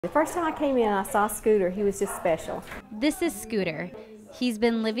The first time I came in, I saw Scooter. He was just special. This is Scooter. He's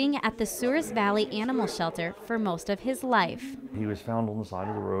been living at the Souris Valley Animal Shelter for most of his life. He was found on the side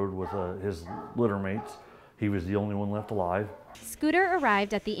of the road with his litter mates. He was the only one left alive. Scooter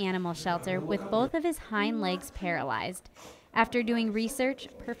arrived at the animal shelter with both of his hind legs paralyzed. After doing research,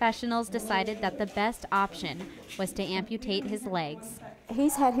 professionals decided that the best option was to amputate his legs.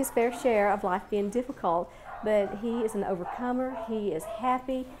 He's had his fair share of life being difficult, but he is an overcomer. He is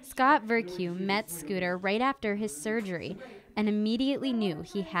happy. Scott Vercue met Scooter right after his surgery and immediately knew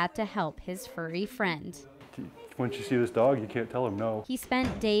he had to help his furry friend. Once you see this dog, you can't tell him no. He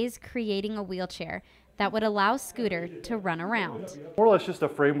spent days creating a wheelchair that would allow Scooter to run around. More or less just a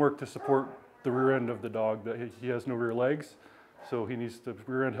framework to support the rear end of the dog. That he has no rear legs, so he needs the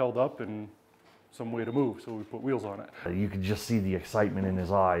rear end held up and some way to move, so we put wheels on it. You could just see the excitement in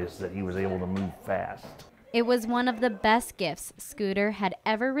his eyes that he was able to move fast. It was one of the best gifts Scooter had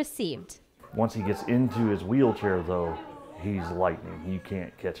ever received. Once he gets into his wheelchair, though, he's lightning. You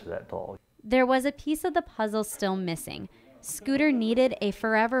can't catch that dog. There was a piece of the puzzle still missing. Scooter needed a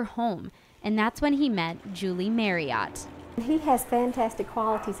forever home, and that's when he met Julie Marriott. He has fantastic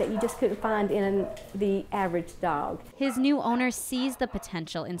qualities that you just couldn't find in the average dog. His new owner sees the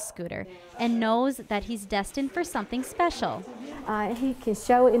potential in Scooter and knows that he's destined for something special. He can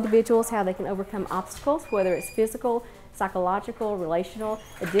show individuals how they can overcome obstacles, whether it's physical, psychological, relational,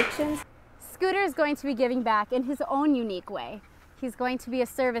 addictions. Scooter is going to be giving back in his own unique way. He's going to be a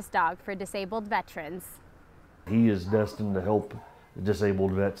service dog for disabled veterans. He is destined to help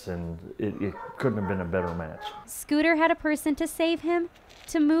disabled vets, and it couldn't have been a better match. Scooter had a person to save him,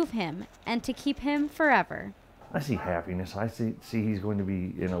 to move him, and to keep him forever. I see happiness. I see he's going to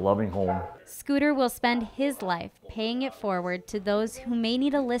be in a loving home. Scooter will spend his life paying it forward to those who may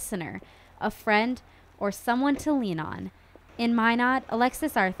need a listener, a friend, or someone to lean on. In Minot,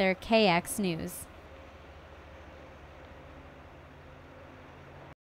 Alexis Arthur, KX News.